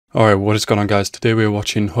Alright, what is going on, guys? Today we're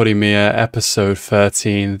watching Horimiya episode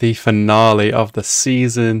 13, the finale of the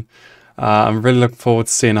season. I'm really looking forward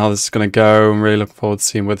to seeing how this is going to go. I'm really looking forward to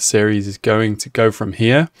seeing where the series is going to go from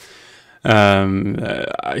here.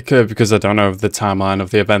 Because I don't know the timeline of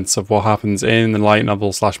the events of what happens in the light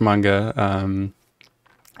novel / manga.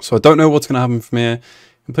 So I don't know what's going to happen from here.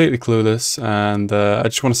 Completely clueless, and I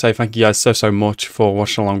just want to say thank you guys so much for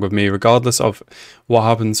watching along with me, regardless of what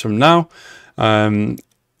happens from now.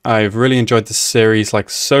 I've really enjoyed this series like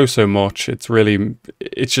so much. It's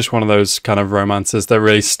just one of those kind of romances that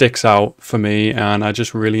really sticks out for me, and I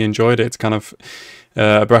just really enjoyed it. It's kind of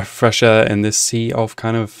a breath of fresh air in this sea of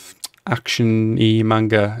kind of action-y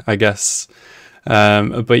manga, I guess.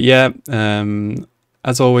 But yeah,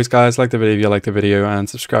 as always, guys, like the video if you like the video, and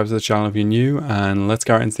subscribe to the channel if you're new, and let's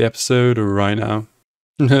get right into the episode right now.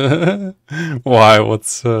 Why?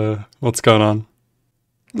 What's going on?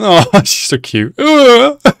 Oh, she's so cute.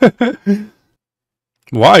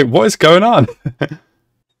 Why? What is going on?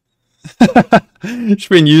 She's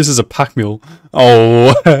being used as a pack mule.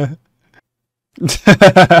 Oh.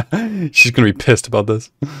 She's gonna be pissed about this.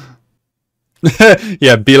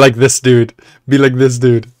 Yeah, be like this dude. Be like this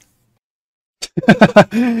dude.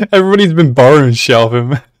 Everybody's been borrowing shit off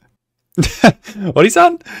him. What is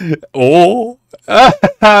that? Oh.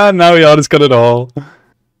 Now he just got it all.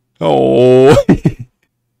 Oh.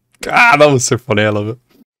 Ah, that was so funny. I love it.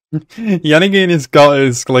 Yanagin is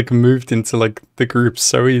like moved into like the group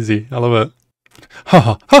so easy. I love it.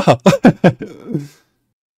 Ha ha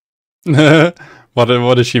ha.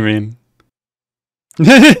 What does she mean?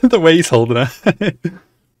 The way he's holding her.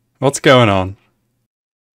 What's going on?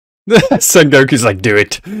 Sengoku's like, do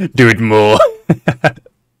it more.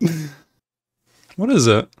 What is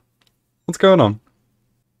it? What's going on?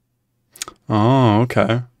 Oh,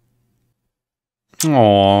 okay.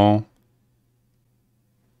 Oh,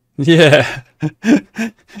 yeah. You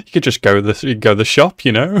could just go the shop,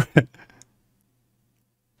 you know.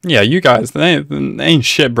 Yeah, you guys, they ain't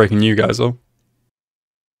shit breaking you guys up.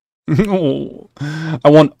 Oh,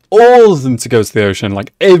 I want all of them to go to the ocean,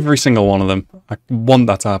 like every single one of them. I want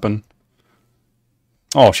that to happen.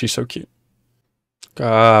 Oh, she's so cute.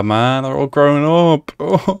 Ah, man, they're all growing up.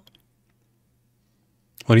 Oh.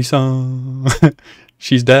 What he saw?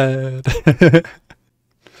 She's dead.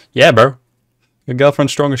 Yeah, bro. Your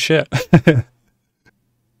girlfriend's strong as shit.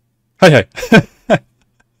 Hey.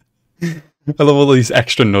 I love all these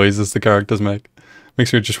extra noises the characters make.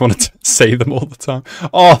 Makes me just want to say them all the time.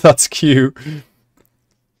 Oh, that's cute.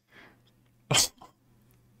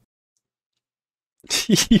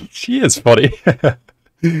 She is funny.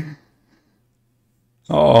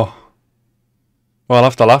 Oh. Well,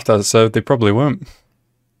 after laughter, so they probably won't.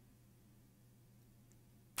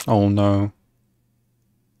 Oh no.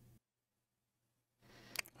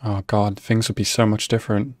 Oh god, things would be so much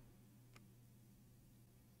different.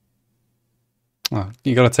 Oh,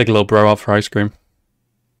 you gotta take a little bro out for ice cream.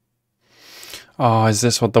 Oh, is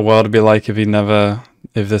this what the world would be like if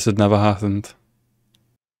this had never happened?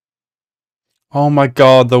 Oh my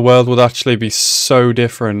god, the world would actually be so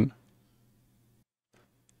different.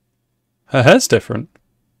 Her hair's different.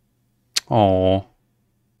 Oh.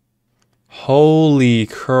 Holy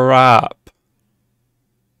crap.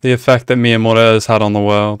 The effect that Miyamura has had on the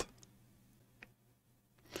world.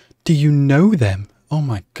 Do you know them? Oh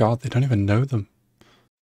my god, they don't even know them.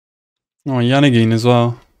 Oh, Yanagin as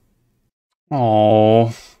well.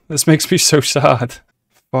 Oh, this makes me so sad.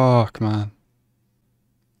 Fuck, man.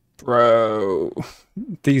 Bro.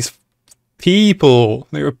 These people,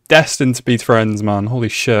 they were destined to be friends, man. Holy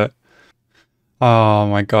shit. Oh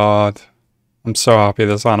my god. I'm so happy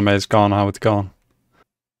this anime is gone, how it's gone.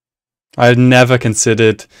 I had never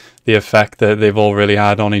considered the effect that they've all really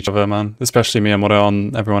had on each other, man. Especially Miyamura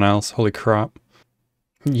on everyone else. Holy crap.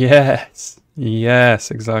 Yes.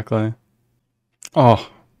 Yes, exactly. Oh.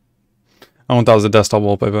 I want that as a desktop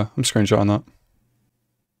wallpaper. I'm screenshotting that.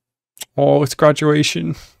 Oh, it's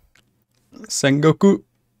graduation. Sengoku.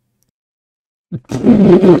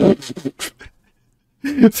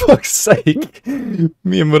 Fuck's sake.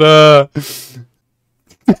 Miyamura.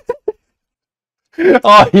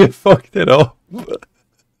 Oh, you fucked it up. Oh,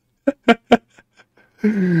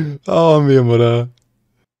 Miyamura.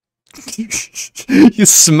 You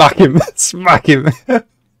smack him. Smack him.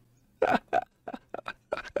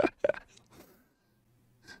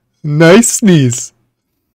 Nice sneeze.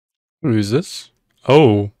 Who's this?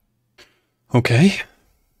 Oh. Okay.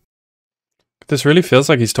 This really feels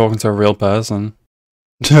like he's talking to a real person.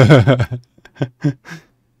 This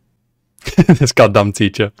goddamn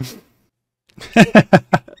teacher.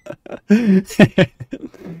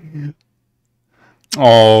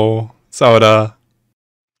 Oh, Soda.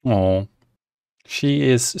 Oh, she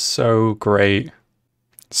is so great.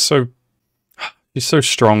 So she's so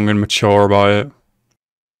strong and mature about it.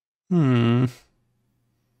 That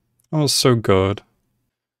was so good.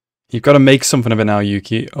 You've got to make something of it now,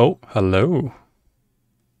 Yuki. Oh, hello.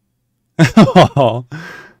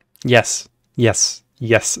 Yes, yes,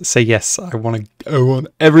 yes. Say yes. I want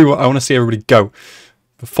everyone. I want to see everybody go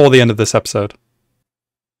before the end of this episode.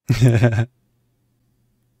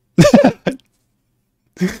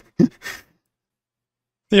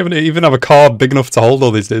 You haven't even have a car big enough to hold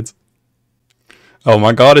all these dudes. Oh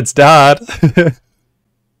my god, it's Dad.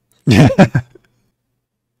 Yeah.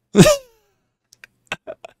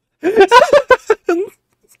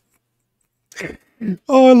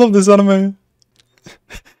 Oh, I love this anime.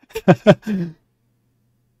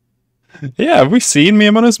 Yeah, have we seen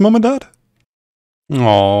Miyamoto's mum and dad?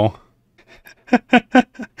 Oh.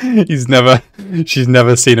 She's never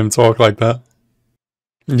seen him talk like that.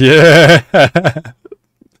 Yeah.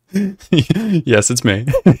 Yes, it's me.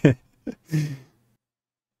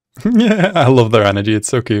 Yeah, I love their energy. It's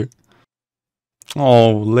so cute.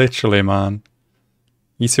 Oh, literally, man.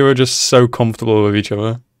 You two are just so comfortable with each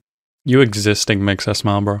other. You existing makes us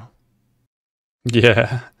smile, bro.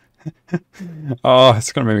 Yeah. Oh,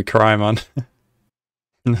 it's gonna make me cry, man.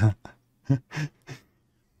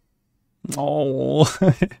 Oh,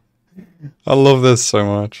 I love this so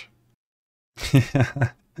much.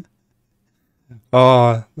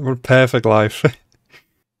 Oh, what a perfect life.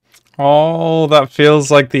 Oh, that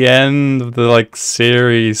feels like the end of the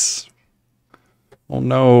series. Oh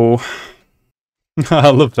no. I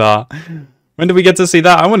love that. When did we get to see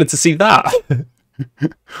that? I wanted to see that.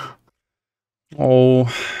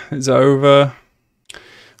 Oh, it's over.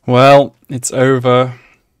 Well, it's over.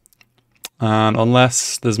 And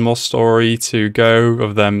unless there's more story to go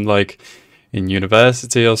of them in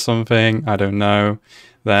university or something, I don't know,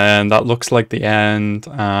 then that looks like the end,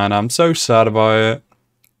 and I'm so sad about it.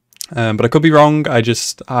 But I could be wrong. I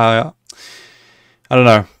don't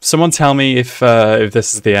know. Someone tell me if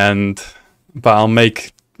this is the end. But I'll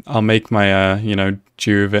make my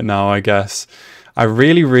due of it now, I guess. I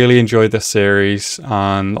really enjoyed this series,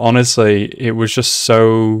 and honestly, it was just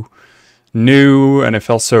so new, and it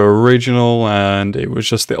felt so original, and it was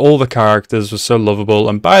just all the characters were so lovable.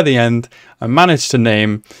 And by the end, I managed to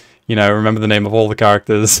remember the name of all the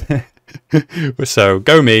characters. So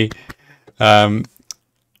go me. All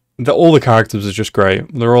the characters are just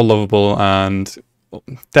great. They're all lovable and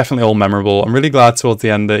definitely all memorable. I'm really glad towards the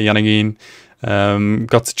end that Yanagin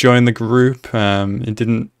got to join the group.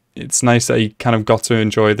 It's nice that he kind of got to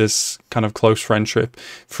enjoy this kind of close friendship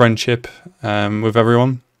with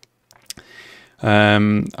everyone.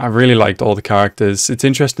 I really liked all the characters. It's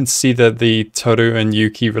interesting to see that the Toru and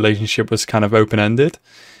Yuki relationship was kind of open-ended,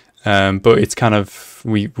 but it's kind of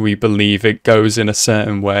we believe it goes in a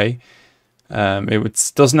certain way.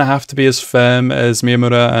 It doesn't have to be as firm as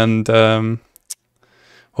Miyamura and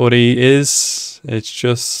Hori is. It's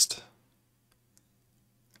just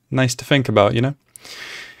nice to think about,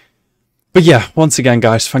 But yeah, once again,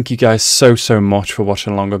 guys, thank you guys so much for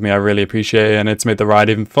watching along with me. I really appreciate it, and it's made the ride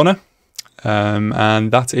even funner.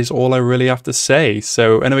 And that is all I really have to say.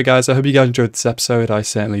 So anyway, guys, I hope you guys enjoyed this episode. I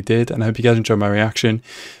certainly did, and I hope you guys enjoyed my reaction.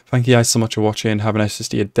 Thank you guys so much for watching. Have a nice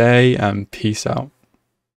rest of your day, and peace out.